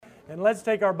And let's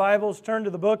take our Bibles, turn to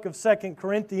the book of 2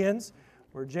 Corinthians,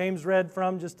 where James read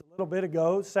from just a little bit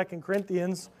ago, 2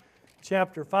 Corinthians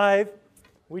chapter 5.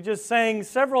 We just sang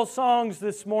several songs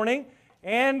this morning,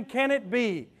 And Can It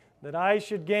Be That I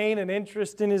Should Gain an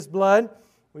Interest in His Blood?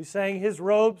 We sang His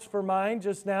Robes for Mine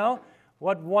just now.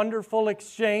 What wonderful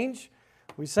exchange.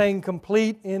 We sang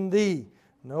Complete in Thee.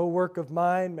 No work of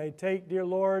mine may take, dear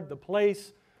Lord, the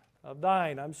place of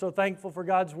Thine. I'm so thankful for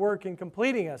God's work in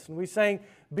completing us. And we sang,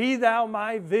 Be Thou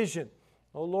my vision,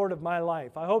 O Lord of my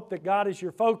life. I hope that God is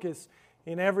your focus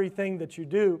in everything that you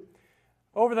do.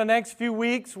 Over the next few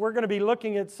weeks, we're going to be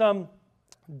looking at some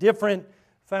different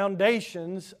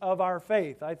foundations of our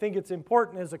faith. I think it's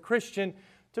important as a Christian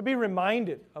to be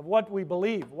reminded of what we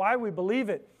believe, why we believe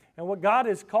it, and what God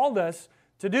has called us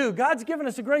to do. God's given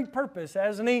us a great purpose,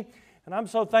 hasn't He? And I'm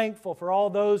so thankful for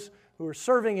all those who are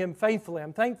serving Him faithfully.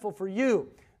 I'm thankful for you,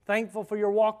 thankful for your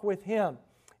walk with Him.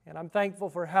 And I'm thankful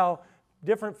for how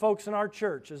different folks in our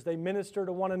church, as they minister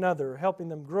to one another, are helping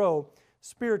them grow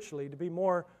spiritually to be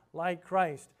more like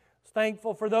Christ.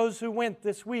 Thankful for those who went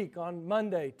this week on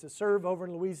Monday to serve over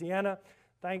in Louisiana.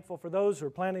 Thankful for those who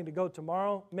are planning to go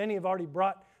tomorrow. Many have already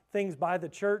brought things by the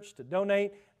church to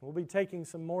donate. We'll be taking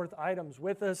some more items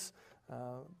with us.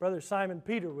 Brother Simon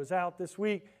Peter was out this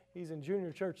week. He's in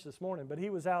junior church this morning, but he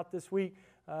was out this week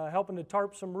helping to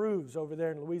tarp some roofs over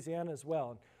there in Louisiana as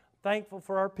well. And thankful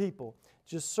for our people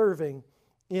just serving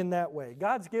in that way.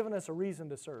 God's given us a reason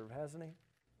to serve, hasn't He?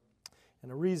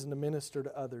 And a reason to minister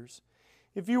to others.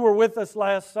 If you were with us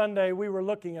last Sunday, we were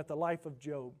looking at the life of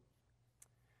Job.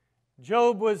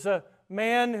 Job was a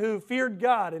man who feared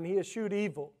God and he eschewed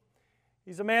evil.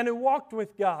 He's a man who walked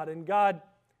with God and God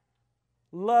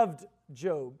loved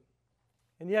Job.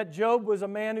 And yet Job was a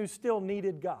man who still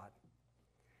needed God.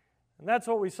 And that's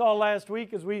what we saw last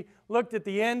week as we looked at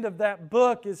the end of that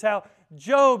book, is how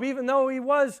Job, even though he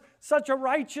was such a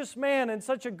righteous man and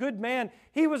such a good man,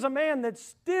 he was a man that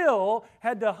still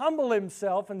had to humble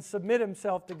himself and submit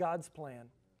himself to God's plan.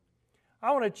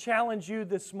 I want to challenge you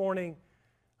this morning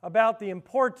about the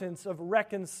importance of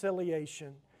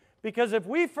reconciliation. Because if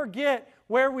we forget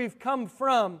where we've come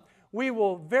from, we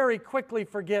will very quickly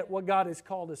forget what God has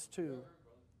called us to.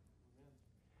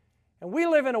 And we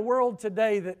live in a world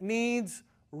today that needs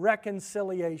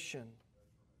reconciliation.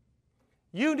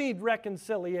 You need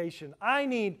reconciliation. I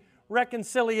need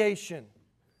reconciliation.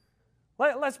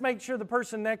 Let's make sure the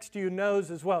person next to you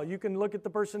knows as well. You can look at the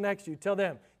person next to you. Tell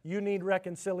them, you need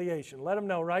reconciliation. Let them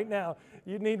know right now,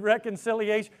 you need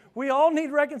reconciliation. We all need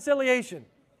reconciliation.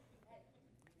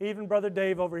 Even Brother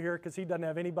Dave over here, because he doesn't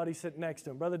have anybody sitting next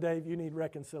to him. Brother Dave, you need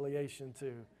reconciliation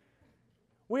too.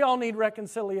 We all need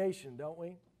reconciliation, don't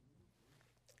we?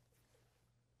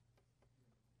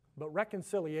 But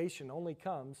reconciliation only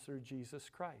comes through Jesus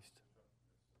Christ.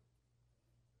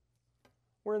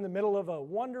 We're in the middle of a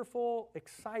wonderful,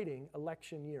 exciting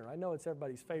election year. I know it's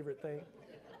everybody's favorite thing.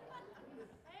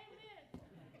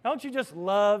 Don't you just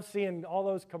love seeing all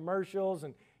those commercials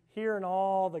and hearing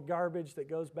all the garbage that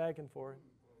goes back and forth?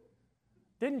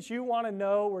 Didn't you want to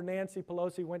know where Nancy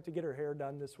Pelosi went to get her hair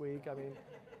done this week? I mean,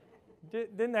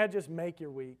 didn't that just make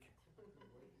your week?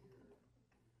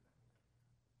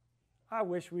 I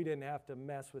wish we didn't have to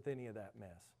mess with any of that mess.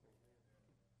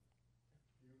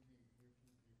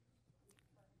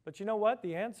 But you know what?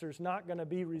 The answer's not going to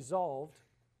be resolved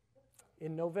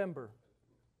in November.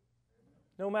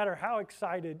 No matter how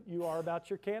excited you are about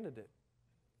your candidate.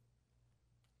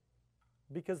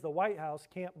 Because the White House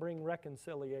can't bring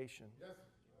reconciliation. Yes.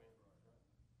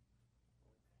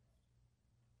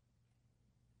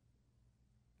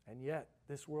 And yet,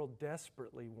 this world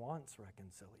desperately wants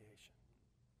reconciliation.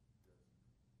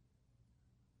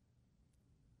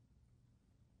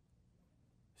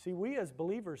 See, we as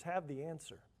believers have the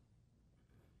answer.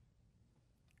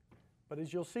 But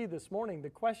as you'll see this morning, the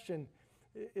question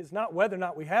is not whether or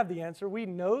not we have the answer. We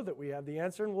know that we have the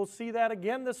answer, and we'll see that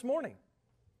again this morning.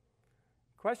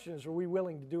 The question is, are we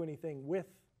willing to do anything with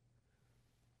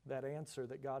that answer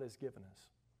that God has given us?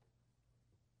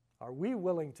 Are we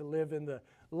willing to live in the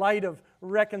light of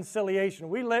reconciliation? Are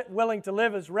we willing to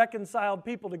live as reconciled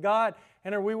people to God?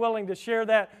 And are we willing to share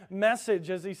that message,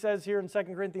 as he says here in 2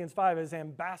 Corinthians 5, as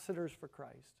ambassadors for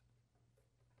Christ?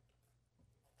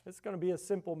 It's going to be a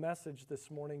simple message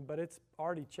this morning, but it's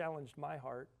already challenged my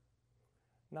heart.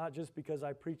 Not just because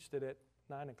I preached it at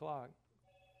 9 o'clock,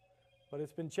 but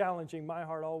it's been challenging my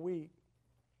heart all week.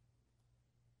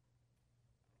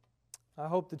 I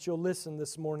hope that you'll listen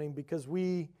this morning, because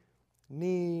we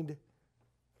need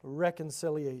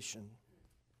reconciliation.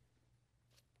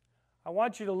 I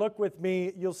want you to look with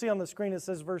me. You'll see on the screen it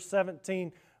says verse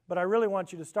 17, But I really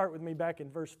want you to start with me back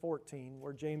in verse 14,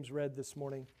 where James read this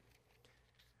morning.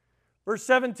 Verse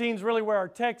 17 is really where our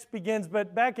text begins,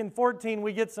 but back in 14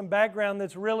 we get some background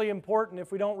that's really important. If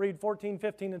we don't read 14,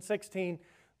 15, and 16,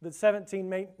 that 17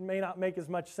 may not make as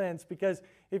much sense, because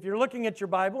if you're looking at your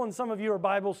Bible, and some of you are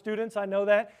Bible students, I know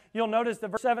that, you'll notice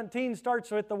that verse 17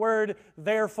 starts with the word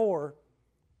therefore.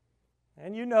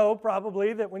 And you know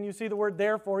probably that when you see the word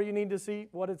therefore, you need to see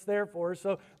what it's there for.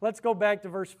 So let's go back to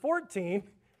verse 14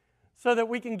 so that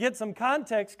we can get some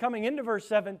context coming into verse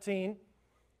 17.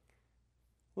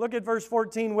 Look at verse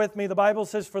 14 with me. The Bible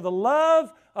says, "For the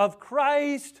love of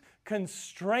Christ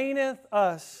constraineth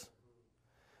us,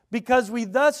 because we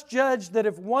thus judge that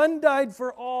if one died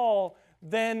for all,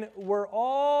 then we're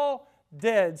all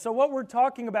dead." So what we're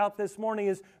talking about this morning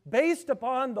is based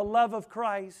upon the love of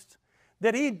Christ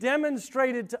that He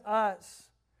demonstrated to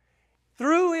us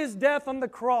through His death on the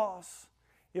cross.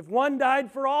 If one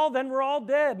died for all, then we're all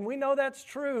dead, and we know that's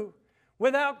true.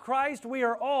 Without Christ, we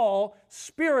are all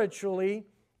spiritually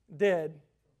dead.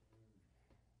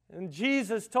 And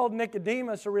Jesus told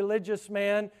Nicodemus, a religious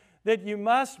man, that you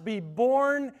must be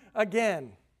born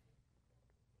again.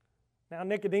 Now,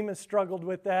 Nicodemus struggled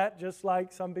with that, just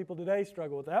like some people today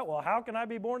struggle with that. Well, how can I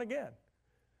be born again?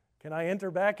 Can I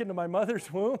enter back into my mother's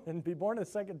womb and be born a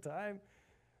second time?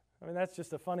 I mean, that's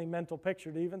just a funny mental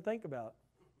picture to even think about.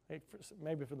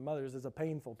 Maybe for the mothers, it's a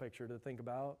painful picture to think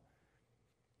about.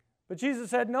 But Jesus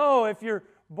said, no, if you're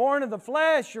born of the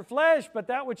flesh, you're flesh, but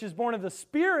that which is born of the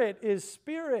Spirit is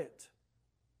spirit.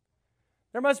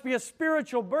 There must be a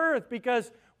spiritual birth,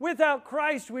 because without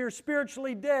Christ we are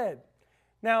spiritually dead.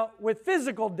 Now, with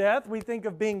physical death, we think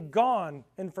of being gone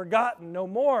and forgotten, no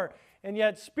more. And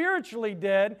yet spiritually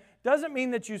dead doesn't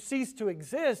mean that you cease to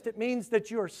exist. It means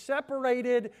that you are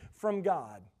separated from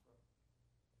God.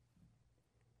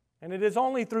 And it is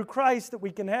only through Christ that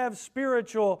we can have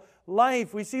spiritual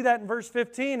life. We see that in verse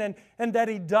 15, and that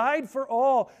He died for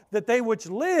all, that they which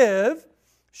live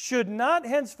should not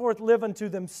henceforth live unto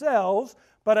themselves,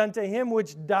 but unto Him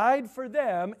which died for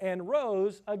them and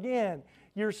rose again.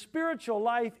 Your spiritual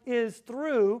life is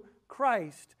through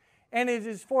Christ, and it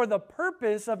is for the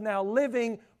purpose of now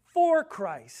living for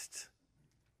Christ.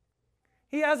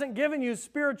 He hasn't given you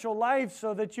spiritual life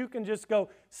so that you can just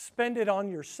go spend it on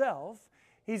yourself.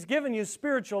 He's given you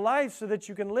spiritual life so that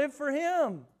you can live for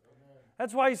Him.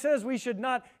 That's why He says we should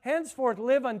not henceforth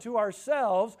live unto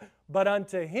ourselves, but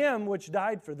unto Him which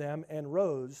died for them and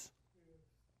rose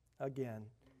again.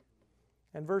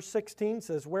 And verse 16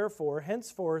 says, "Wherefore,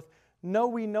 henceforth know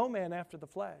we no man after the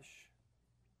flesh."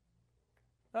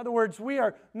 In other words, we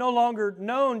are no longer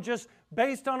known just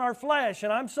based on our flesh.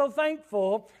 And I'm so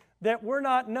thankful that we're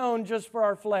not known just for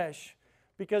our flesh.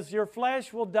 Because your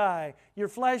flesh will die, your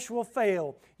flesh will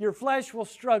fail, your flesh will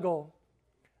struggle.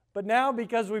 But now,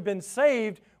 because we've been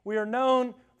saved, we are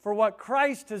known for what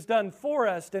Christ has done for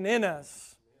us and in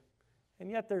us.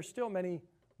 And yet there's still many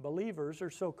believers,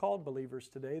 or so-called believers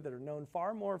today, that are known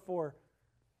far more for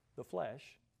the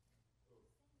flesh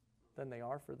than they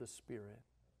are for the Spirit.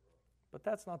 But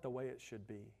that's not the way it should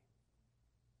be.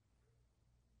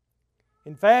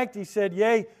 In fact, he said,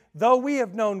 yea, though we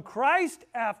have known Christ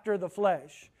after the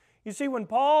flesh. You see, when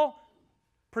Paul,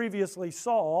 previously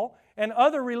Saul, and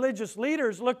other religious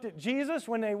leaders looked at Jesus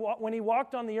when He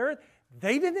walked on the earth,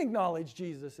 they didn't acknowledge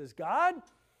Jesus as God.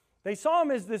 They saw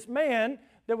Him as this man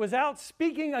that was out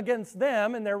speaking against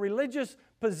them and their religious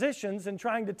positions and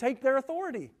trying to take their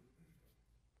authority.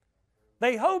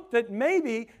 They hoped that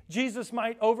maybe Jesus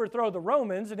might overthrow the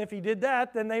Romans, and if He did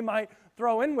that, then they might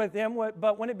throw in with Him.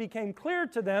 But when it became clear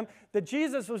to them that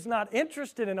Jesus was not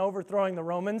interested in overthrowing the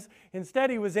Romans,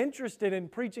 instead He was interested in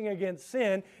preaching against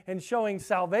sin and showing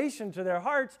salvation to their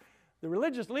hearts, the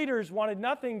religious leaders wanted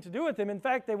nothing to do with Him. In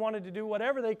fact, they wanted to do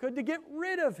whatever they could to get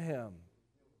rid of Him.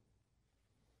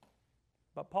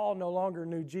 But Paul no longer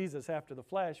knew Jesus after the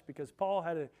flesh, because Paul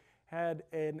had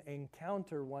an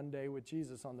encounter one day with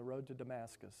Jesus on the road to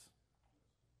Damascus.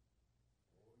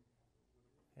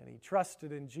 And he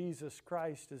trusted in Jesus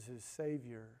Christ as his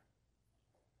Savior.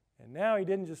 And now he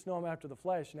didn't just know Him after the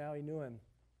flesh, now he knew Him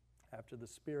after the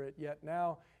Spirit. Yet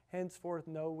now, henceforth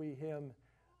know we Him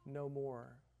no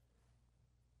more.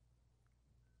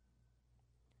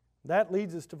 That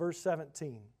leads us to verse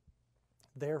 17.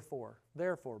 Therefore,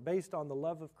 based on the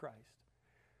love of Christ.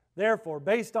 Therefore,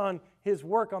 based on His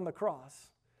work on the cross.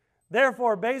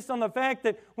 Therefore, based on the fact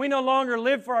that we no longer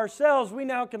live for ourselves, we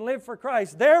now can live for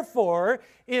Christ. Therefore,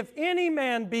 if any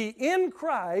man be in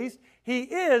Christ, he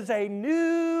is a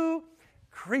new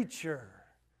creature.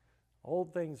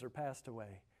 Old things are passed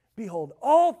away. Behold,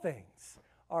 all things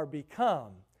are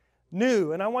become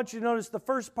new. And I want you to notice the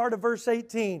first part of verse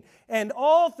 18. And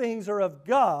all things are of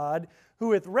God,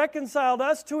 who hath reconciled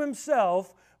us to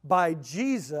himself by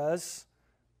Jesus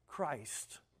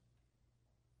Christ.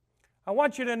 I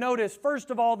want you to notice, first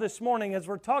of all, this morning, as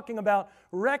we're talking about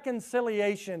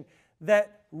reconciliation,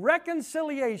 that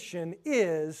reconciliation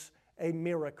is a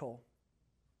miracle.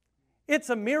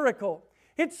 It's a miracle.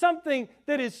 It's something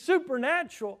that is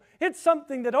supernatural. It's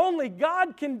something that only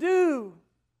God can do.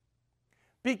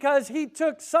 Because He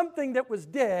took something that was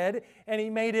dead and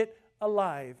He made it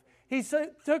alive. He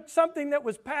took something that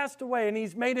was passed away and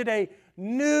He's made it a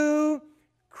new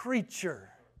creature.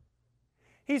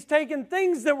 He's taken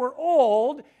things that were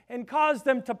old and caused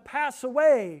them to pass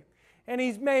away. And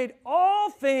He's made all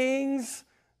things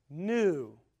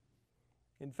new.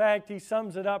 In fact, He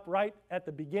sums it up right at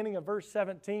the beginning of verse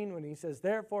 17 when He says,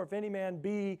 therefore, if any man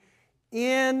be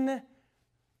in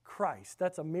Christ.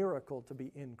 That's a miracle to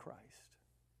be in Christ.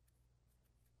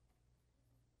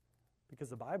 Because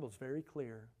the Bible's very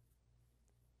clear.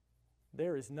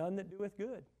 There is none that doeth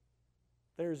good.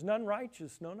 There is none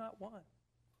righteous, no, not one.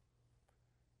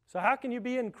 So how can you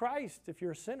be in Christ if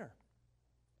you're a sinner?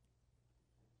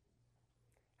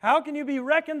 How can you be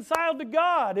reconciled to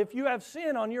God if you have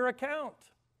sin on your account?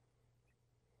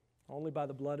 Only by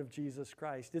the blood of Jesus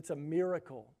Christ. It's a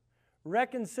miracle.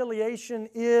 Reconciliation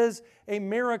is a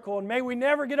miracle. And may we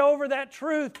never get over that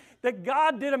truth that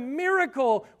God did a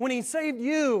miracle when He saved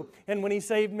you and when He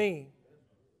saved me.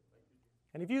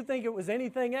 And if you think it was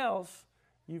anything else,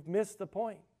 you've missed the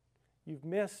point. You've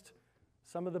missed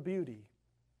some of the beauty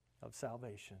of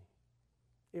salvation.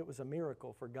 It was a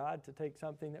miracle for God to take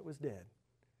something that was dead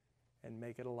and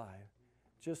make it alive.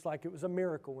 Just like it was a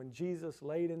miracle when Jesus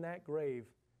laid in that grave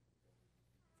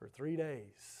for 3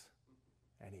 days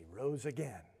and He rose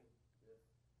again.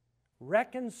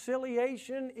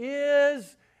 Reconciliation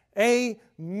is a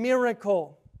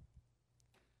miracle.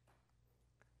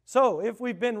 So, if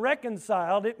we've been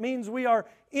reconciled, it means we are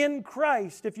in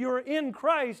Christ. If you are in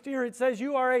Christ, here it says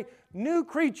you are a new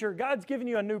creature. God's given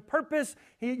you a new purpose.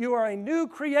 You are a new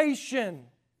creation.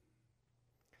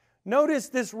 Notice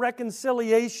this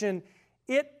reconciliation,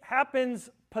 it happens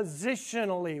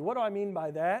positionally. What do I mean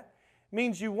by that? It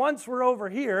means you once were over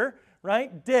here,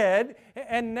 right, dead,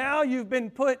 and now you've been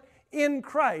put in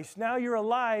Christ. Now you're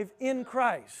alive in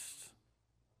Christ.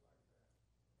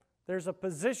 There's a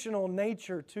positional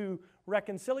nature to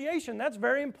reconciliation. That's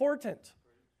very important.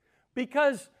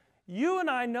 Because you and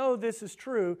I know this is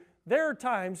true. There are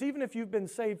times, even if you've been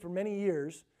saved for many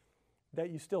years, that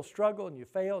you still struggle and you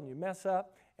fail and you mess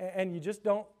up and you just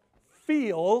don't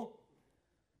feel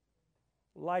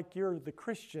like you're the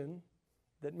Christian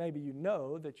that maybe you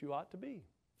know that you ought to be.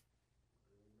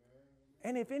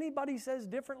 And if anybody says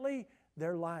differently,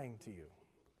 they're lying to you.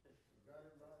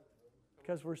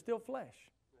 Because we're still flesh.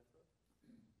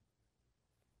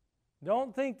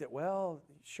 Don't think that, well,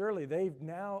 surely they've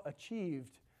now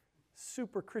achieved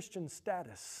super Christian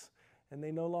status and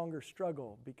they no longer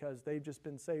struggle because they've just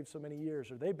been saved so many years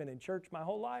or they've been in church my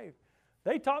whole life.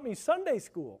 They taught me Sunday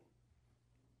school.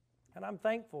 And I'm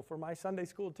thankful for my Sunday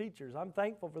school teachers. I'm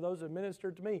thankful for those that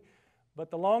ministered to me.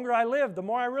 But the longer I live, the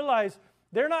more I realize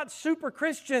they're not super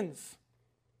Christians.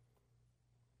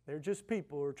 They're just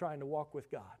people who are trying to walk with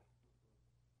God.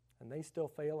 And they still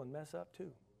fail and mess up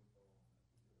too.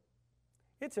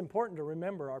 It's important to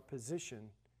remember our position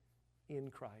in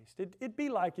Christ. It'd be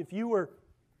like if you were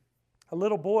a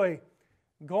little boy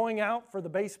going out for the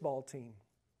baseball team.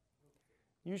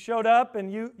 You showed up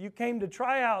and you came to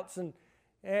tryouts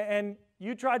and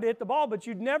you tried to hit the ball, but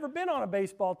you'd never been on a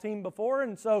baseball team before,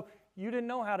 and so you didn't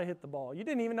know how to hit the ball. You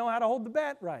didn't even know how to hold the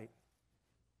bat right.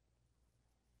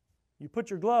 You put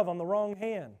your glove on the wrong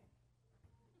hand.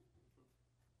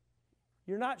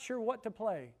 You're not sure what to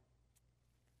play.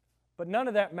 But none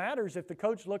of that matters if the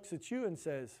coach looks at you and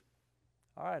says,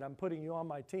 all right, I'm putting you on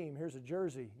my team. Here's a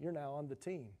jersey. You're now on the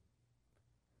team.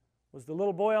 Was the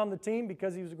little boy on the team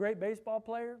because he was a great baseball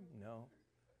player? No.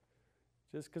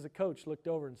 Just because a coach looked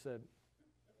over and said,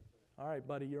 all right,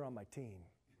 buddy, you're on my team.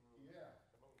 Yeah.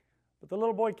 But the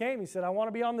little boy came. He said, I want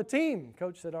to be on the team.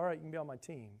 Coach said, all right, you can be on my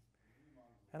team.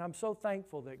 And I'm so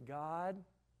thankful that God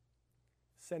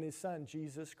sent His Son,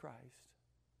 Jesus Christ,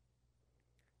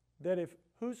 that if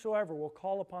whosoever will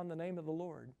call upon the name of the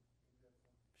Lord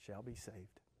shall be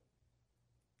saved.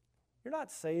 You're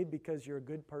not saved because you're a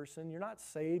good person. You're not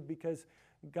saved because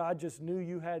God just knew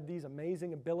you had these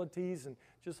amazing abilities. And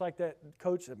just like that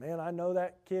coach said, man, I know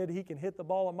that kid. He can hit the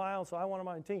ball a mile, so I want him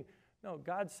on my team. No,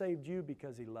 God saved you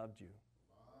because He loved you.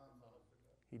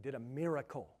 He did a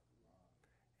miracle.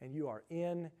 And you are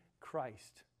in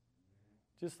Christ.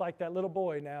 Just like that little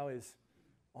boy now is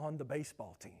on the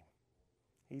baseball team.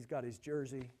 He's got his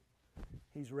jersey.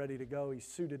 He's ready to go. He's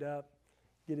suited up.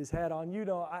 Get his hat on. You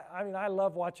know, I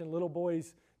love watching little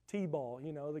boys t-ball.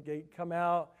 You know, they come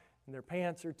out and their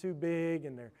pants are too big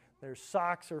and their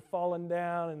socks are falling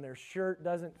down and their shirt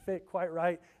doesn't fit quite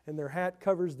right and their hat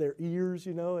covers their ears,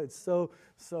 you know, it's so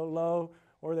low,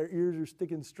 or their ears are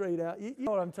sticking straight out. You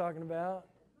know what I'm talking about.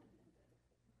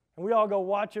 And we all go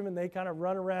watch them and they kind of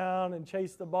run around and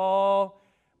chase the ball.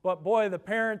 But boy, the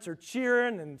parents are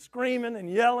cheering and screaming and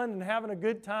yelling and having a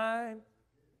good time.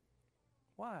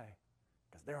 Why?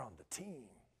 Because they're on the team.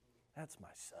 That's my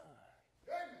son.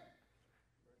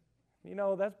 You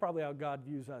know, that's probably how God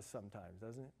views us sometimes,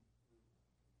 doesn't it?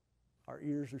 Our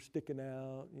ears are sticking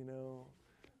out, you know.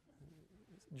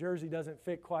 Jersey doesn't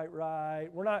fit quite right.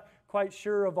 We're not quite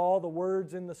sure of all the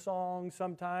words in the song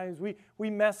sometimes. We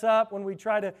mess up when we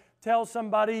try to tell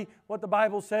somebody what the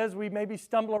Bible says. We maybe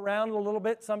stumble around a little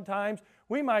bit sometimes.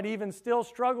 We might even still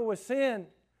struggle with sin.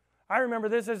 I remember,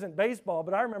 this isn't baseball,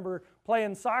 but I remember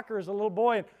playing soccer as a little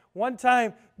boy. And one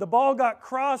time, the ball got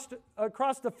crossed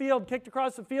across the field, kicked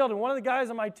across the field, and one of the guys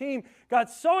on my team got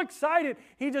so excited,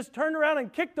 he just turned around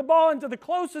and kicked the ball into the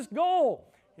closest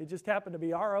goal. It just happened to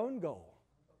be our own goal.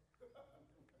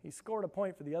 He scored a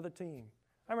point for the other team.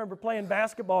 I remember playing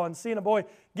basketball and seeing a boy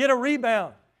get a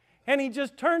rebound, and he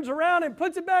just turns around and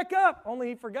puts it back up, only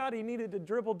he forgot he needed to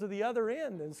dribble to the other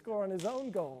end and score on his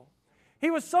own goal. He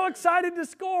was so excited to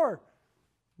score,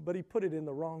 but he put it in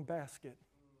the wrong basket.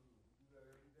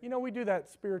 You know, we do that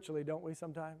spiritually, don't we,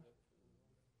 sometimes?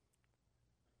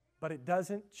 But it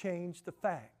doesn't change the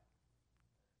fact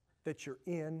that you're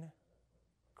in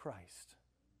Christ.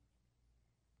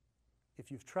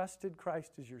 If you've trusted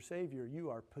Christ as your Savior, you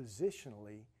are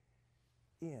positionally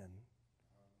in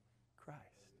Christ.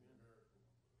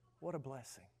 What a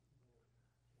blessing.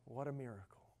 What a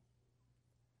miracle.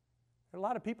 There are a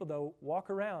lot of people, though,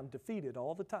 walk around defeated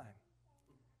all the time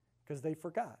because they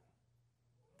forgot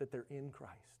that they're in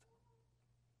Christ.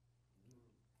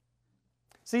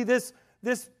 See, this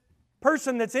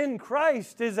person that's in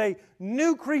Christ is a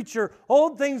new creature.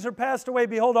 Old things are passed away.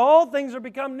 Behold, all things are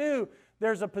become new.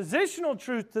 There's a positional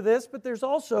truth to this, but there's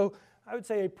also, I would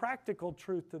say, a practical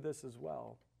truth to this as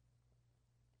well.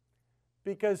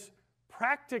 Because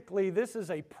practically, this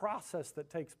is a process that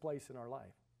takes place in our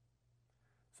life.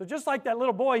 So just like that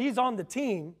little boy, he's on the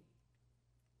team,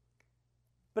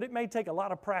 but it may take a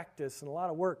lot of practice and a lot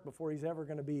of work before he's ever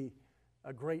going to be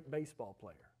a great baseball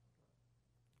player.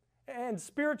 And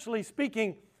spiritually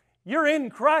speaking, you're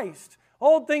in Christ.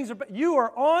 Old things are, you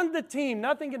are on the team.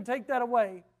 Nothing can take that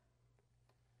away.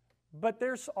 But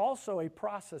there's also a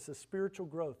process of spiritual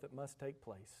growth that must take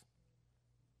place.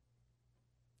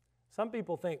 Some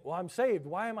people think, well, I'm saved.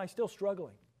 Why am I still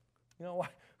struggling? You know,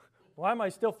 why am I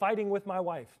still fighting with my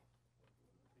wife?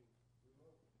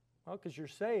 Well, because you're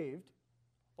saved.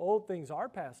 Old things are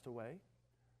passed away,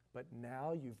 but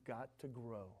now you've got to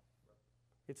grow.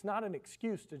 It's not an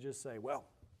excuse to just say, well,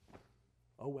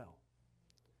 oh well.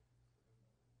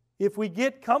 If we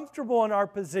get comfortable in our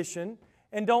position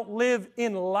and don't live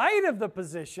in light of the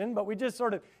position, but we just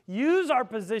sort of use our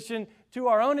position to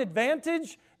our own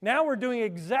advantage, now we're doing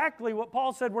exactly what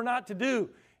Paul said we're not to do.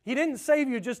 He didn't save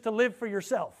you just to live for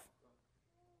yourself.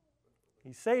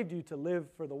 He saved you to live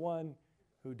for the one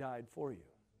who died for you.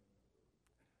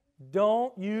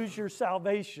 Don't use your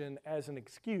salvation as an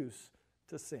excuse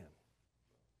to sin.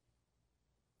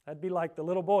 That'd be like the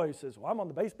little boy who says, well, I'm on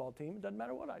the baseball team. It doesn't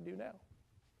matter what I do now.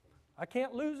 I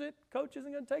can't lose it. Coach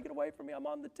isn't going to take it away from me. I'm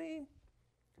on the team.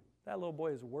 That little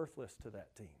boy is worthless to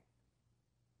that team.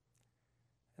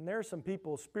 And there are some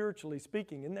people, spiritually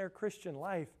speaking, in their Christian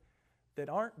life that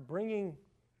aren't bringing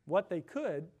what they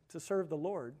could to serve the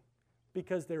Lord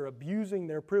because they're abusing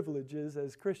their privileges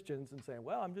as Christians and saying,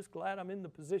 well, I'm just glad I'm in the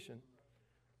position,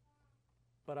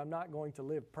 but I'm not going to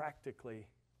live practically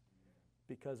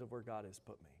because of where God has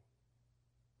put me.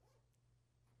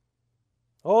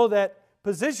 Oh, that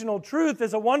positional truth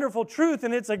is a wonderful truth,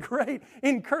 and it's a great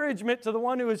encouragement to the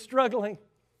one who is struggling.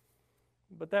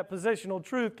 But that positional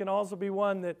truth can also be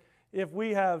one that if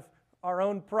we have our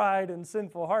own pride and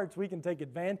sinful hearts, we can take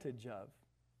advantage of.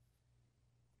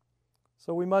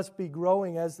 So we must be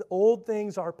growing as the old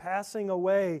things are passing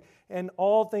away and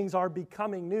all things are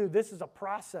becoming new. This is a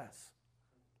process.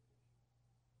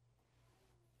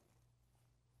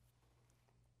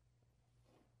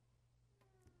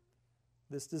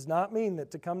 This does not mean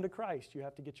that to come to Christ, you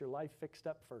have to get your life fixed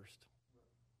up first.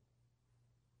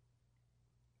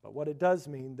 But what it does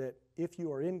mean that if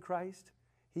you are in Christ,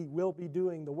 He will be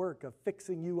doing the work of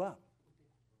fixing you up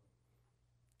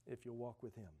if you'll walk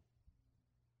with Him.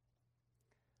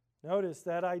 Notice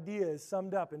that idea is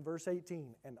summed up in verse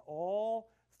 18. And all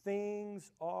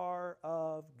things are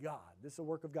of God. This is a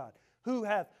work of God. Who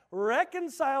hath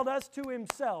reconciled us to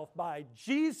Himself by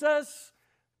Jesus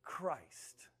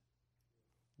Christ.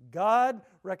 God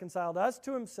reconciled us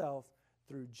to Himself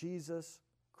through Jesus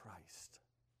Christ.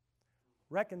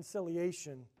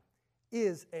 Reconciliation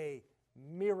is a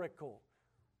miracle.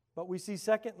 But we see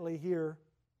secondly here,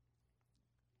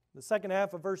 the second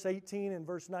half of verse 18 and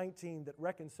verse 19, that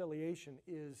reconciliation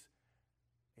is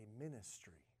a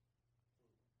ministry.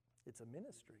 It's a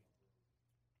ministry.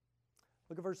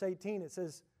 Look at verse 18. It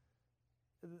says,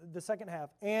 the second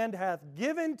half, and hath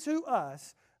given to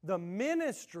us the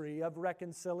ministry of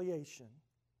reconciliation.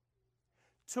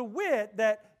 To wit,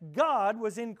 that God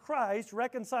was in Christ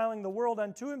reconciling the world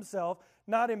unto Himself,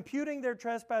 not imputing their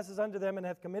trespasses unto them, and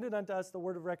hath committed unto us the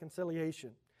word of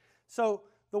reconciliation. So,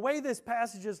 the way this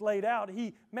passage is laid out,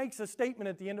 he makes a statement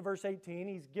at the end of verse 18.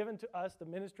 He's given to us the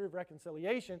ministry of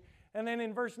reconciliation. And then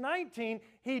in verse 19,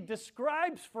 he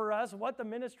describes for us what the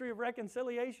ministry of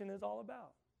reconciliation is all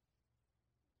about.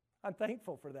 I'm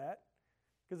thankful for that,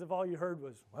 because if all you heard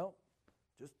was, well,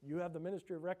 just you have the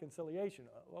ministry of reconciliation.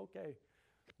 Okay,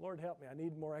 Lord help me, I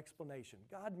need more explanation.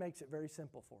 God makes it very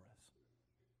simple for us.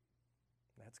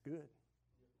 That's good.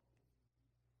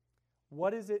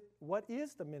 What is it? What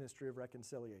is the ministry of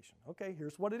reconciliation? Okay,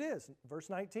 here's what it is. Verse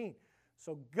 19.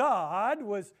 So God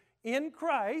was in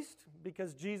Christ,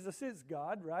 because Jesus is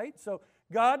God, right? So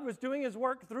God was doing His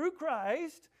work through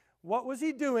Christ. What was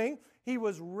He doing? He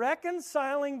was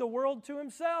reconciling the world to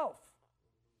Himself.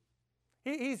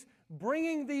 He's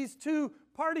bringing these two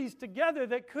parties together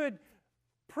that could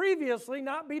previously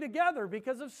not be together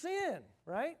because of sin,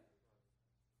 right?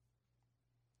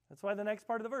 That's why the next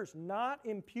part of the verse, not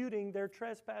imputing their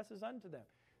trespasses unto them.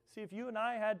 See, if you and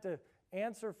I had to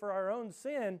answer for our own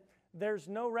sin, there's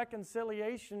no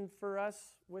reconciliation for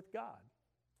us with God.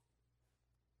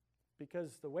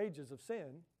 Because the wages of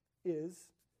sin is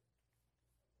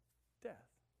death.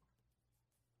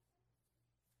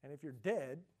 And if you're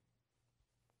dead,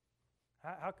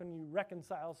 how can you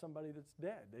reconcile somebody that's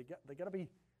dead? They got to be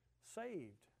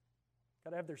saved.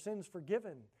 Got to have their sins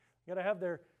forgiven. Got to have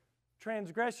their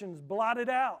transgressions blotted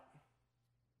out.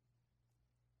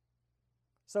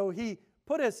 So He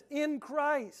put us in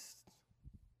Christ.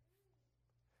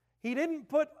 He didn't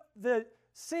put the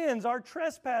sins, our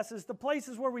trespasses, the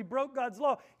places where we broke God's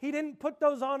law, He didn't put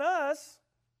those on us.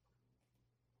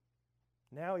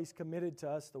 Now He's committed to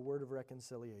us the word of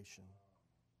reconciliation.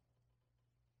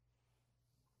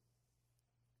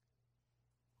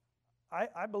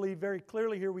 I believe very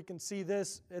clearly here we can see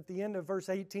this at the end of verse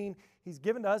 18. He's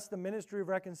given to us the ministry of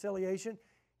reconciliation.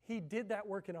 He did that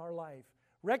work in our life.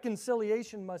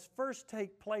 Reconciliation must first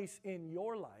take place in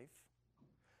your life.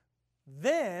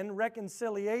 Then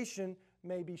reconciliation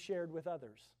may be shared with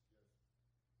others.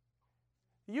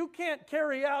 You can't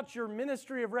carry out your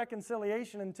ministry of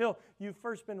reconciliation until you've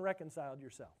first been reconciled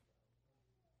yourself.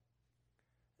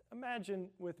 Imagine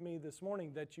with me this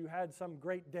morning that you had some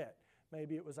great debt.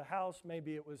 Maybe it was a house,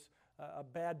 maybe it was a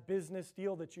bad business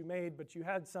deal that you made, but you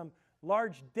had some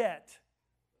large debt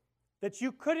that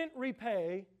you couldn't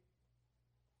repay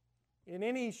in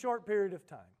any short period of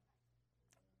time.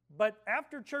 But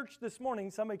after church this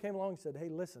morning, somebody came along and said, hey,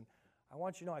 listen, I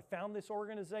want you to know I found this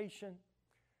organization.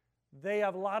 They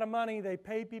have a lot of money. They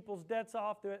pay people's debts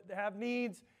off. They have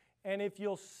needs. And if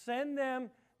you'll send them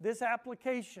this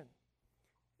application,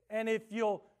 and if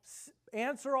you'll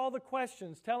answer all the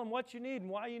questions, tell them what you need and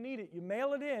why you need it, you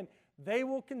mail it in, they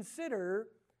will consider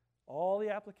all the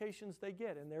applications they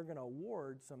get, and they're going to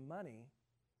award some money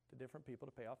to different people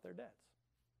to pay off their debts.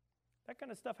 That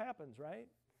kind of stuff happens, right?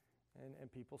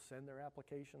 And people send their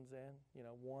applications in,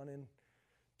 1 in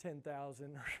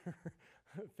 10,000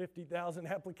 or 50,000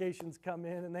 applications come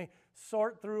in, and they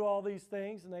sort through all these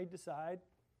things, and they decide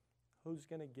who's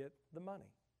going to get the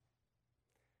money.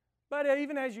 But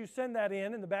even as you send that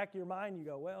in the back of your mind, you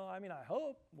go, well, I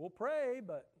hope, we'll pray,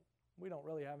 but we don't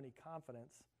really have any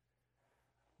confidence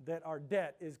that our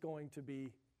debt is going to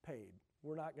be paid.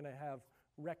 We're not going to have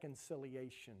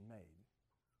reconciliation made.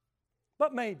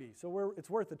 But maybe, so it's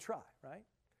worth a try, right?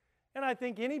 And I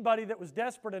think anybody that was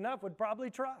desperate enough would probably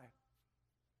try.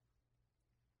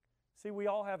 See, we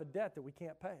all have a debt that we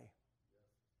can't pay.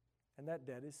 And that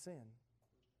debt is sin.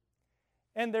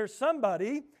 And there's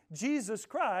somebody, Jesus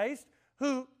Christ,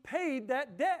 who paid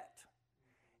that debt.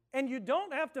 And you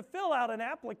don't have to fill out an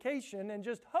application and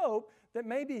just hope that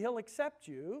maybe He'll accept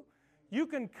you. You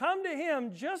can come to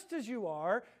Him just as you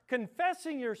are,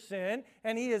 confessing your sin,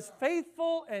 and He is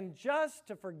faithful and just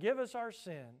to forgive us our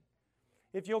sin.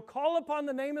 If you'll call upon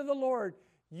the name of the Lord,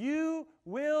 you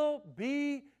will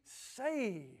be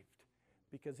saved.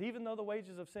 Because even though the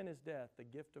wages of sin is death, the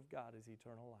gift of God is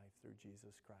eternal life through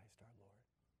Jesus Christ our Lord.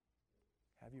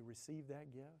 Have you received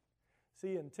that gift?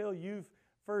 See, until you've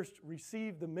first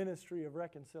received the ministry of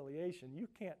reconciliation, you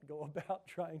can't go about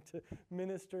trying to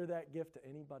minister that gift to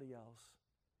anybody else.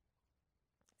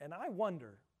 And I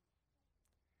wonder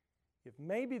if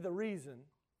maybe the reason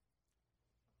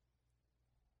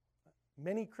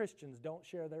many Christians don't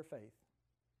share their faith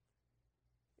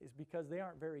is because they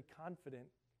aren't very confident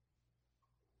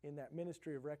in that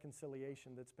ministry of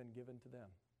reconciliation that's been given to them.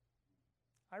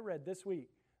 I read this week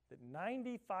that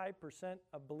 95%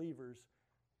 of believers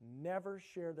never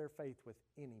share their faith with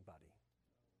anybody.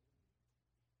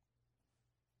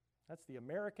 That's the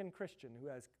American Christian who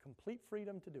has complete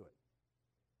freedom to do it.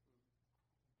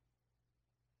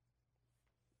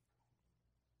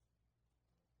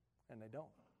 And they don't.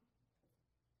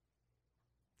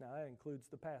 Now, that includes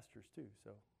the pastors too,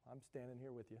 so I'm standing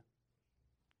here with you.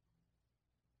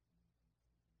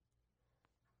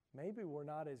 Maybe we're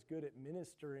not as good at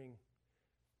ministering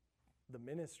the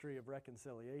ministry of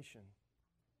reconciliation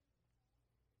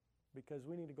because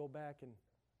we need to go back and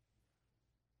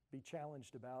be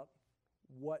challenged about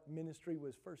what ministry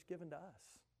was first given to us.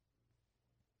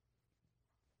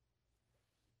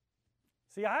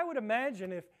 See, I would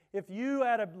imagine if you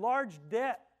had a large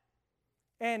debt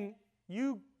and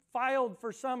you filed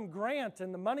for some grant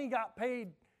and the money got paid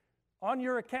on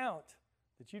your account,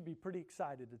 that you'd be pretty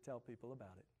excited to tell people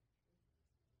about it.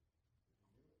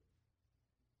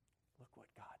 Look what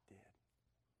God did.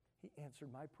 He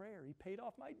answered my prayer. He paid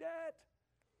off my debt.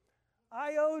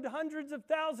 I owed hundreds of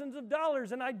thousands of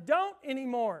dollars and I don't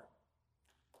anymore.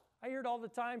 I hear it all the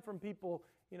time from people,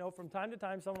 from time to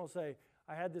time someone will say,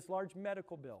 I had this large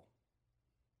medical bill.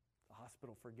 The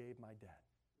hospital forgave my debt.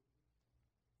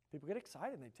 People get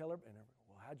excited and they tell everybody,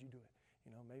 well, how'd you do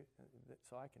it? Maybe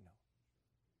so I can know.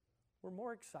 We're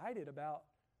more excited about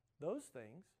those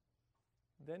things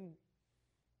than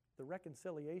the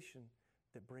reconciliation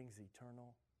that brings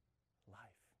eternal life.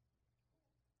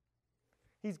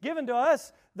 He's given to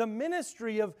us the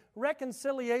ministry of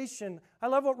reconciliation. I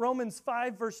love what Romans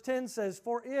 5 verse 10 says,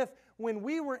 for if when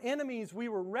we were enemies we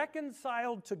were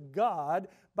reconciled to God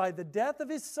by the death of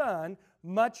His Son,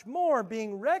 much more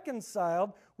being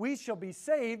reconciled we shall be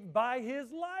saved by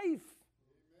His life. Amen.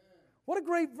 What a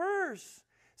great verse.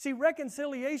 See,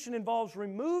 reconciliation involves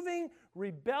removing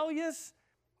rebellious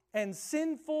and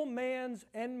sinful man's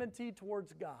enmity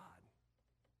towards God.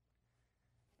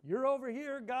 You're over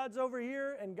here, God's over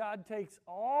here, and God takes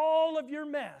all of your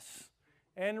mess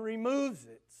and removes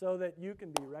it so that you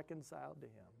can be reconciled to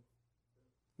Him.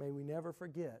 May we never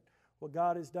forget what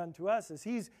God has done to us as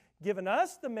He's given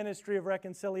us the ministry of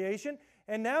reconciliation,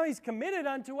 and now He's committed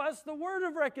unto us the word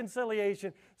of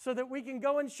reconciliation so that we can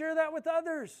go and share that with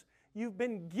others. You've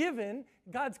been given,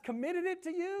 God's committed it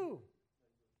to you.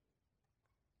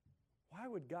 Why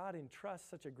would God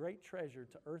entrust such a great treasure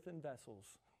to earthen vessels?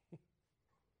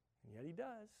 And yet He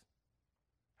does.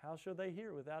 How shall they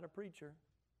hear without a preacher?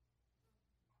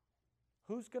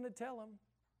 Who's going to tell them?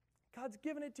 God's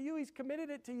given it to you. He's committed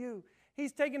it to you.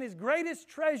 He's taken His greatest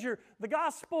treasure, the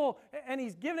gospel, and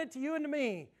He's given it to you and to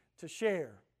me to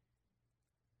share.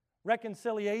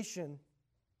 Reconciliation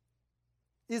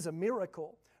is a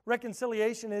miracle.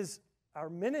 Reconciliation is our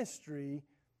ministry.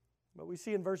 But we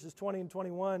see in verses 20 and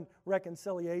 21,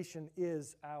 reconciliation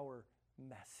is our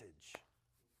message.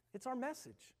 It's our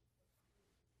message.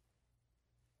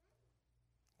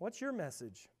 What's your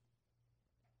message?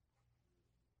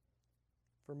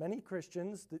 For many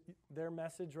Christians, their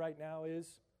message right now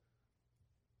is,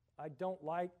 I don't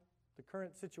like the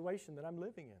current situation that I'm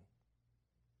living in.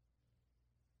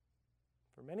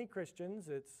 For many Christians,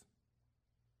 it's,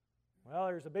 well,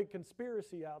 there's a big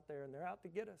conspiracy out there and they're out to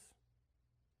get us.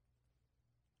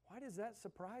 Why does that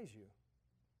surprise you?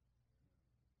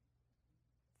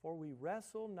 For we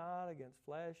wrestle not against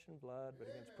flesh and blood, but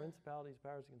against principalities,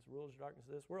 powers, against the rulers of darkness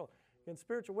of this world, against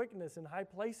spiritual wickedness in high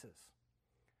places.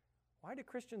 Why do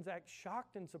Christians act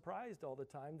shocked and surprised all the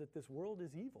time that this world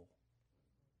is evil?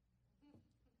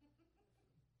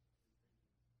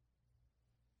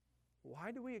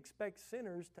 Why do we expect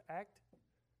sinners to act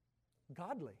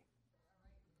godly?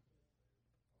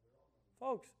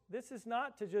 Folks, this is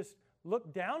not to just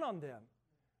look down on them.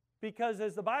 Because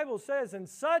as the Bible says, and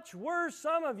such were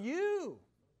some of you,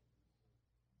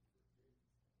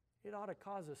 it ought to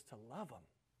cause us to love them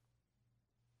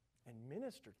and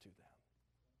minister to them.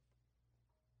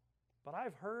 But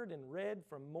I've heard and read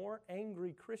from more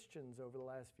angry Christians over the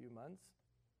last few months.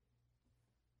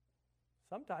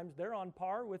 Sometimes they're on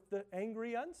par with the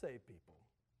angry unsaved people.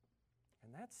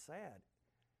 And that's sad.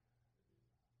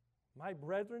 My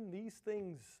brethren, these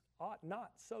things ought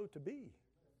not so to be.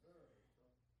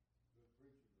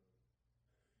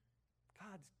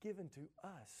 God's given to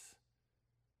us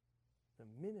the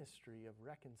ministry of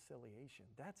reconciliation.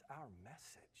 That's our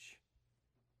message.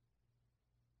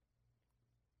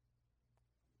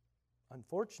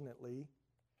 Unfortunately,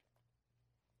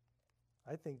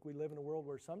 I think we live in a world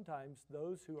where sometimes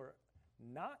those who are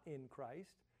not in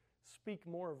Christ speak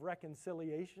more of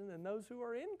reconciliation than those who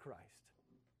are in Christ.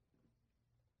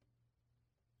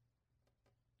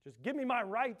 Just give me my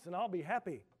rights and I'll be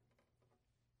happy.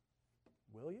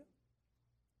 Will you?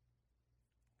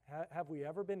 Have we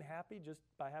ever been happy just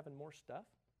by having more stuff?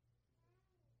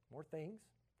 More things?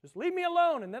 Just leave me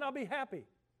alone and then I'll be happy.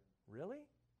 Really?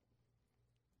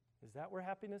 Is that where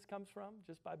happiness comes from?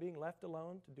 Just by being left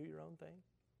alone to do your own thing?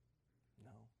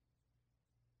 No.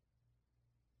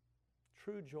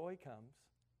 True joy comes,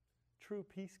 true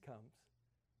peace comes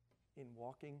in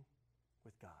walking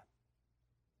with God.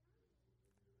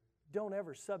 Don't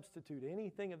ever substitute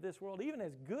anything of this world, even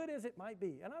as good as it might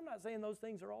be. And I'm not saying those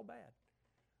things are all bad.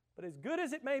 But as good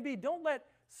as it may be, don't let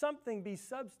something be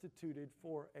substituted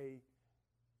for a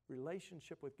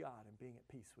relationship with God and being at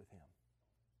peace with Him.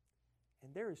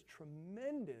 And there is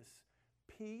tremendous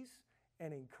peace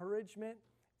and encouragement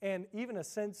and even a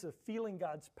sense of feeling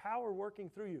God's power working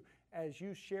through you as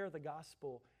you share the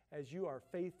gospel, as you are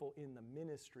faithful in the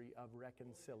ministry of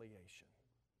reconciliation.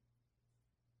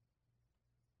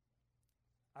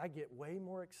 I get way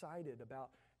more excited about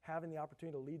having the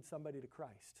opportunity to lead somebody to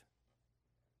Christ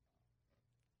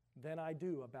than I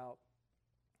do about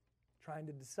trying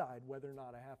to decide whether or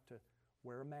not I have to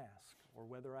wear a mask or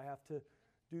whether I have to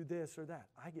do this or that.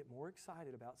 I get more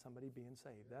excited about somebody being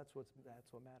saved. That's what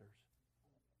matters.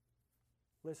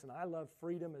 Listen, I love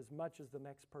freedom as much as the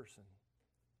next person.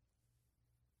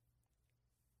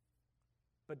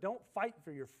 But don't fight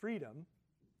for your freedom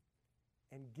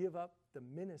and give up the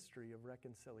ministry of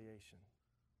reconciliation.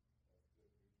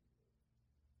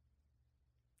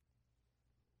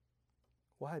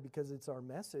 Why? Because it's our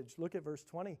message. Look at verse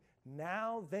 20.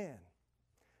 Now then,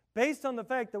 based on the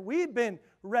fact that we've been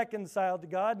reconciled to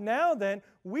God, now then,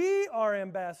 we are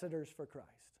ambassadors for Christ.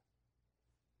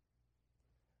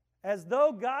 As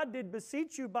though God did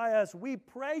beseech you by us, we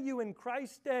pray you in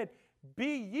Christ's stead,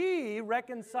 be ye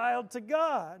reconciled to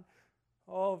God.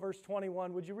 Oh, verse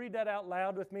 21. Would you read that out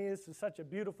loud with me? This is such a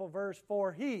beautiful verse.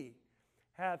 For He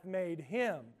hath made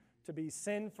Him to be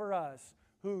sin for us,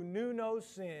 who knew no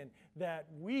sin, that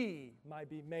we might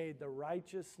be made the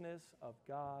righteousness of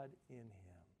God in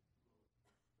Him.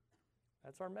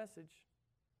 That's our message.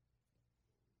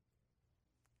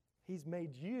 He's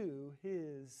made you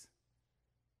His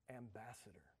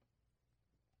ambassador.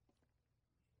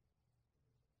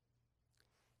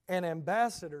 An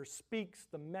ambassador speaks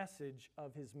the message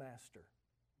of his master.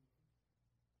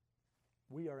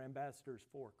 We are ambassadors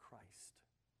for Christ.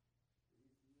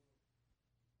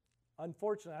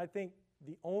 Unfortunately, I think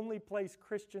the only place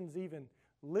Christians even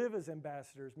live as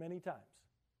ambassadors many times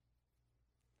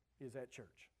is at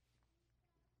church.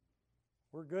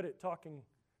 We're good at talking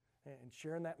and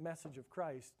sharing that message of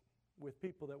Christ with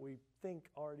people that we think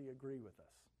already agree with us.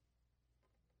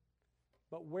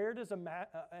 But where does an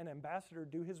ambassador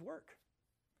do his work?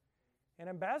 An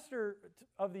ambassador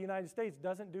of the United States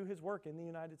doesn't do his work in the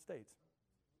United States.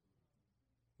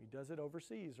 He does it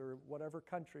overseas or whatever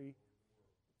country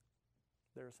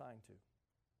they're assigned to.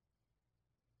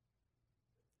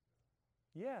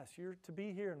 Yes, you're to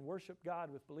be here and worship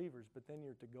God with believers, but then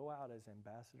you're to go out as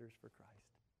ambassadors for Christ.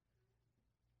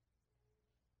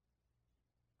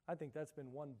 I think that's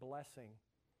been one blessing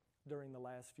during the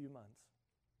last few months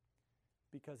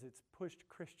because it's pushed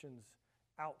Christians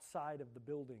outside of the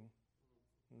building.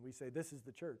 And we say, this is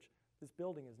the church. This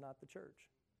building is not the church.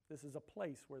 This is a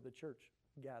place where the church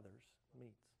gathers,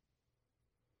 meets.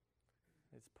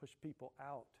 It's pushed people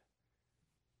out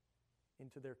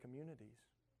into their communities.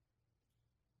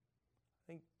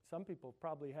 I think some people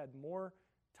probably had more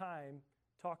time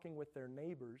talking with their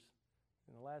neighbors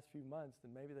in the last few months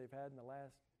than maybe they've had in the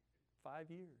last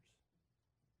 5 years.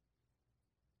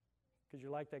 Because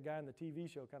you're like that guy on the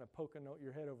TV show kind of poking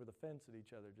your head over the fence at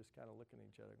each other, just kind of looking at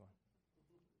each other going,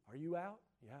 are you out?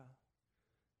 Yeah.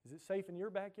 Is it safe in your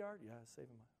backyard? Yeah, it's safe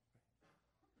in mine.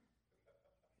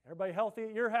 Everybody healthy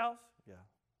at your house? Yeah.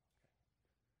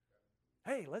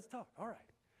 Hey, let's talk. All right.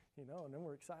 And then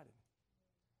we're excited.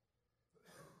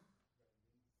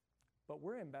 But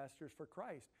we're ambassadors for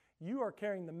Christ. You are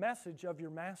carrying the message of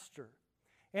your master.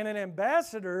 And an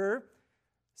ambassador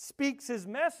speaks his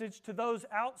message to those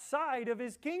outside of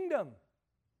his kingdom.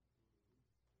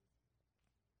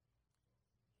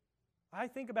 I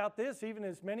think about this, even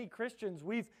as many Christians,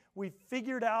 we've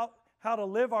figured out how to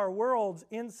live our worlds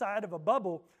inside of a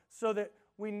bubble so that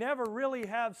we never really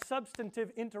have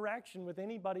substantive interaction with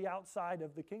anybody outside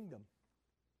of the kingdom.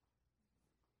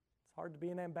 It's hard to be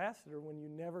an ambassador when you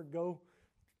never go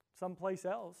someplace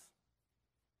else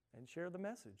and share the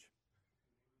message.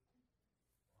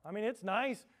 I mean, it's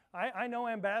nice. I know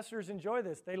ambassadors enjoy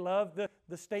this. They love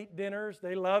the state dinners.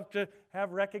 They love to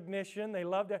have recognition.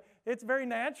 It's very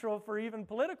natural for even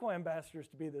political ambassadors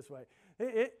to be this way.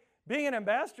 Being an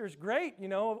ambassador is great,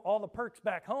 all the perks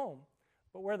back home.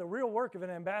 But where the real work of an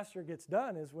ambassador gets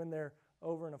done is when they're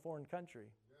over in a foreign country.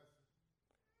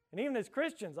 And even as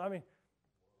Christians, all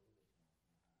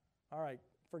right,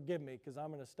 forgive me because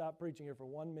I'm going to stop preaching here for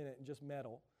 1 minute and just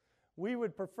meddle. We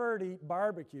would prefer to eat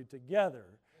barbecue together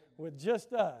with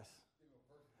just us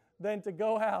than to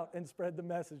go out and spread the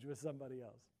message with somebody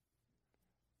else.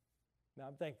 Now,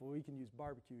 I'm thankful we can use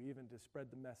barbecue even to spread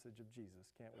the message of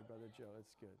Jesus, can't we, Brother Joe?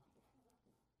 It's good.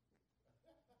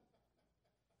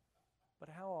 But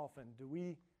how often do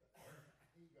we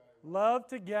love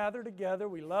to gather together?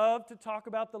 We love to talk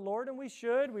about the Lord, and we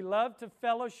should. We love to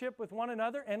fellowship with one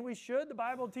another, and we should. The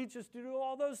Bible teaches us to do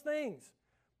all those things.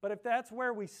 But if that's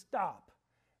where we stop,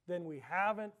 then we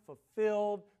haven't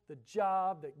fulfilled the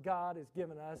job that God has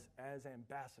given us as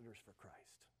ambassadors for Christ.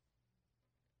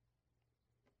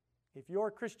 If your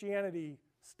Christianity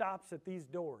stops at these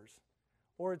doors,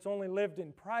 or it's only lived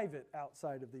in private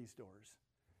outside of these doors,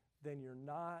 then you're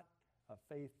not a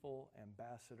faithful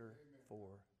ambassador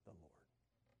for the Lord.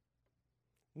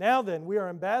 Now then, we are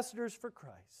ambassadors for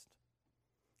Christ,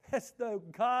 as though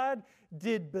God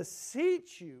did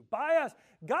beseech you by us.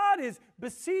 God is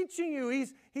beseeching you.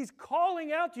 He's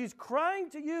calling out to you. He's crying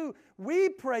to you. We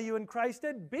pray you in Christ's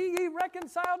stead, be ye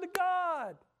reconciled to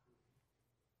God.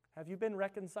 Have you been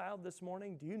reconciled this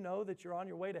morning? Do you know that you're on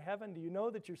your way to heaven? Do you know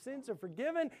that your sins are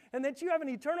forgiven and that you have an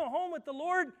eternal home with the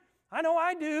Lord? I know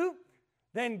I do.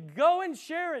 Then go and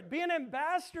share it. Be an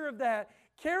ambassador of that.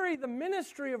 Carry the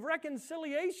ministry of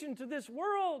reconciliation to this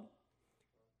world.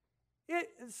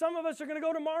 Some of us are going to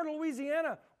go to Martin,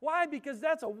 Louisiana. Why? Because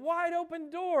that's a wide open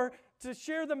door to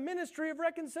share the ministry of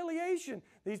reconciliation.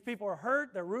 These people are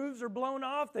hurt. Their roofs are blown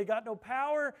off. They got no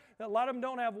power. A lot of them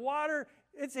don't have water.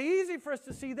 It's easy for us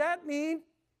to see that need.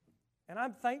 And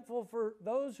I'm thankful for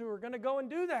those who are going to go and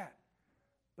do that.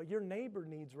 But your neighbor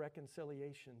needs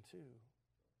reconciliation too.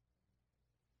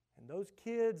 And those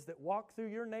kids that walk through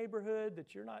your neighborhood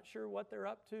that you're not sure what they're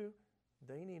up to,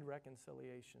 they need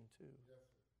reconciliation too.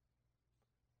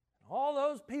 All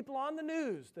those people on the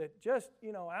news that just,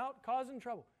 out causing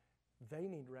trouble, they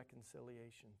need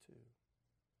reconciliation too.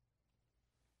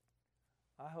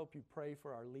 I hope you pray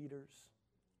for our leaders.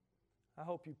 I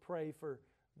hope you pray for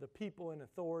the people in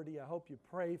authority. I hope you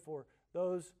pray for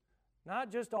those,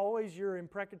 not just always your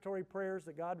imprecatory prayers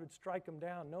that God would strike them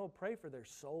down. No, pray for their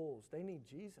souls. They need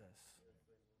Jesus.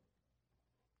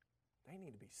 They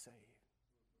need to be saved.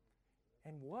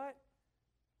 And what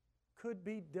could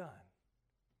be done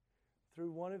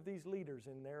through one of these leaders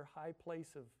in their high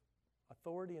place of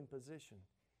authority and position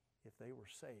if they were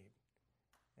saved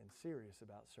and serious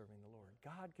about serving the Lord?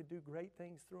 God could do great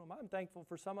things through them. I'm thankful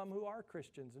for some of them who are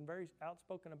Christians and very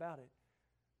outspoken about it.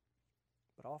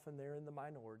 But often they're in the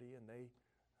minority, and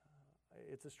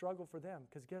it's a struggle for them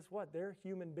because guess what? They're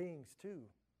human beings too.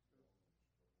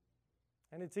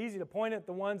 And it's easy to point at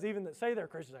the ones even that say they're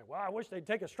Christians. Like, well, I wish they'd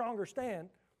take a stronger stand.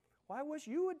 Well, I wish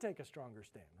you would take a stronger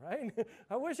stand, right?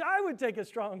 I wish I would take a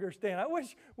stronger stand. I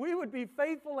wish we would be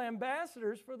faithful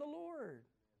ambassadors for the Lord.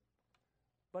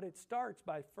 But it starts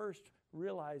by first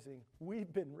realizing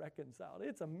we've been reconciled.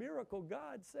 It's a miracle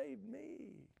God saved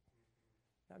me.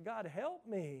 Now, God, help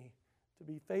me to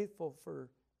be faithful for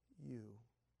you.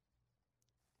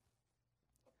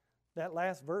 That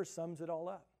last verse sums it all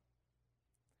up.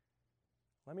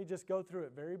 Let me just go through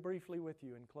it very briefly with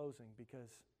you in closing, because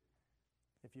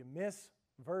if you miss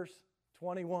verse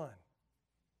 21,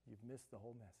 you've missed the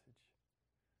whole message.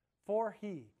 For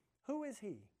he, who is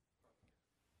he?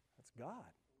 That's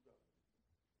God.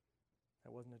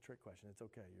 That wasn't a trick question. It's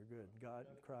okay. You're good. God,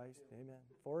 Christ, amen.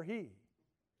 For he,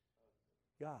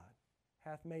 God,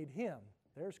 hath made him,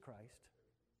 there's Christ,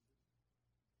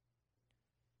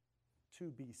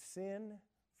 to be sin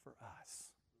for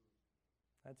us.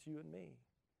 That's you and me.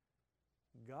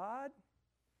 God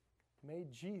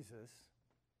made Jesus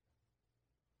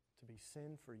to be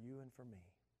sin for you and for me.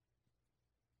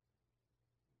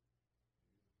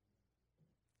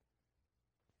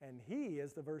 And he,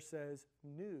 as the verse says,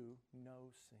 knew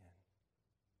no sin.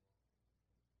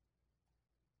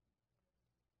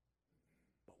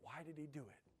 But why did he do it?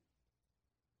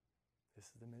 This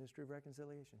is the ministry of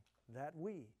reconciliation. That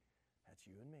we, that's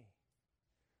you and me,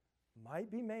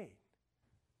 might be made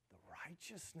the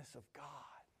righteousness of God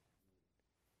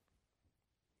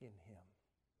in Him.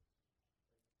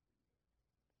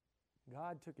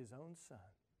 God took His own Son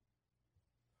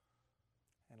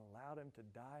and allowed Him to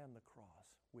die on the cross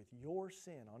with your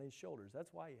sin on His shoulders.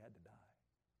 That's why He had to die.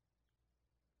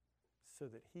 So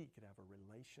that He could have a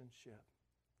relationship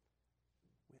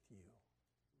with you.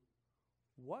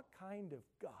 What kind of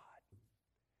God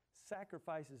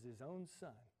sacrifices His own Son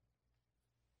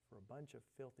for a bunch of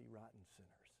filthy, rotten sinners?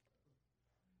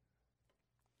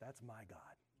 That's my God.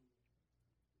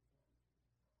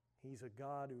 He's a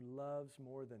God who loves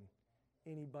more than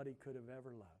anybody could have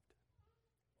ever loved.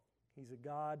 He's a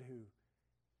God who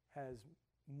has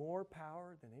more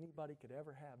power than anybody could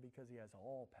ever have because He has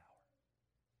all power.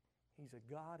 He's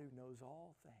a God who knows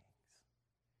all things.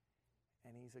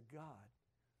 And He's a God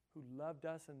who loved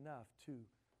us enough to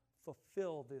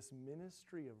fulfill this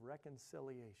ministry of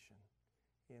reconciliation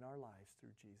in our lives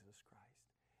through Jesus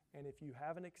Christ. And if you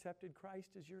haven't accepted Christ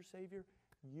as your Savior,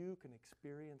 you can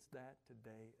experience that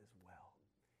today as well.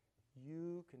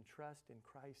 You can trust in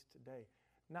Christ today.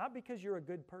 Not because you're a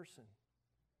good person.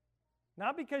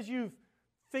 Not because you've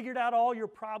figured out all your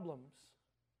problems.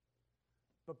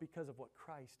 But because of what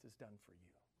Christ has done for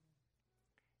you.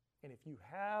 And if you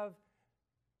have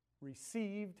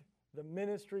received the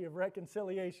ministry of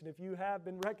reconciliation, if you have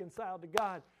been reconciled to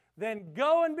God, then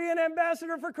go and be an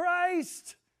ambassador for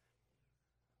Christ.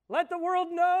 Let the world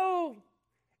know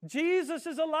Jesus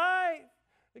is alive.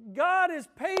 God has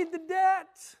paid the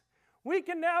debt. We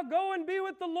can now go and be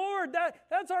with the Lord.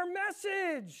 That's our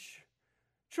message.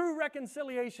 True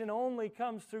reconciliation only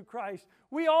comes through Christ.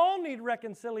 We all need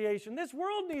reconciliation. This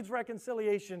world needs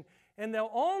reconciliation, and they'll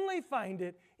only find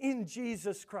it in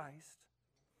Jesus Christ.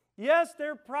 Yes,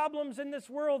 there are problems in this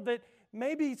world that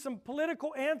maybe some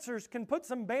political answers can put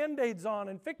some Band-Aids on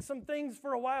and fix some things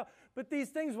for a while, but these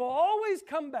things will always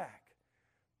come back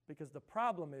because the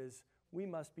problem is we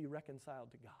must be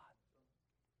reconciled to God.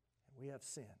 And we have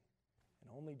sin,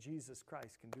 and only Jesus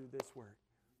Christ can do this work.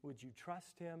 Would you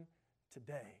trust Him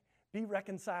today? Be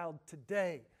reconciled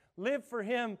today. Live for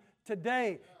Him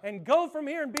today. And go from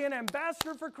here and be an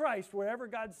ambassador for Christ wherever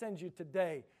God sends you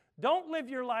today. Don't live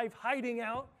your life hiding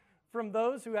out from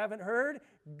those who haven't heard.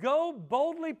 Go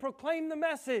boldly proclaim the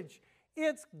message.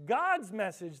 It's God's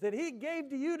message that He gave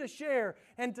to you to share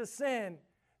and to send.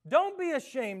 Don't be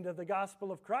ashamed of the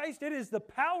gospel of Christ. It is the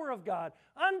power of God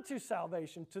unto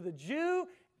salvation to the Jew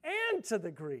and to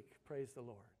the Greek. Praise the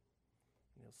Lord.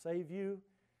 And He'll save you,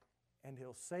 and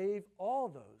He'll save all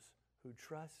those who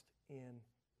trust in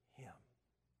Him.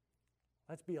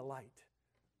 Let's be a light.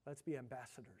 Let's be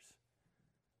ambassadors.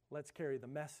 Let's carry the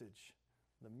message,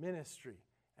 the ministry,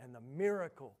 and the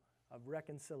miracle of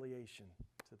reconciliation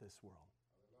to this world.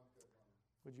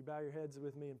 Would you bow your heads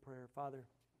with me in prayer? Father,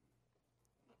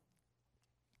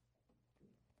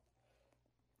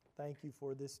 thank You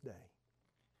for this day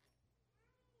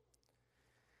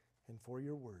and for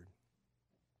Your word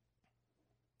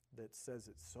that says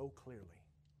it so clearly.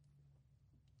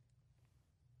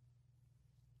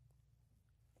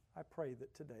 I pray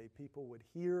that today people would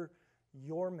hear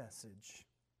Your message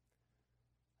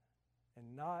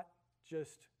and not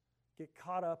just get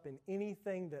caught up in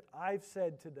anything that I've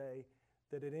said today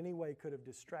that in any way could have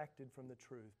distracted from the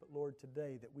truth. But Lord,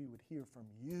 today that we would hear from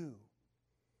You.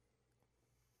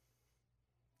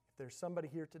 If there's somebody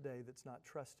here today that's not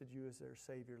trusted You as their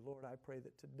Savior, Lord, I pray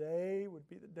that today would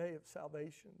be the day of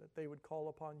salvation, that they would call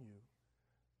upon You,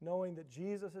 knowing that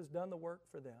Jesus has done the work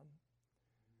for them,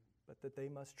 but that they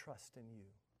must trust in You.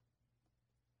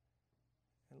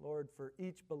 And Lord, for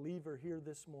each believer here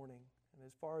this morning, and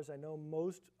as far as I know,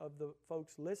 most of the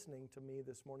folks listening to me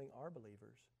this morning are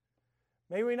believers.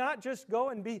 May we not just go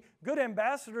and be good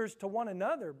ambassadors to one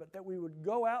another, but that we would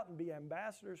go out and be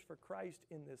ambassadors for Christ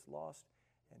in this lost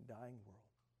and dying world.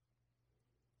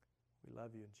 We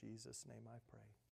love You. In Jesus' name I pray.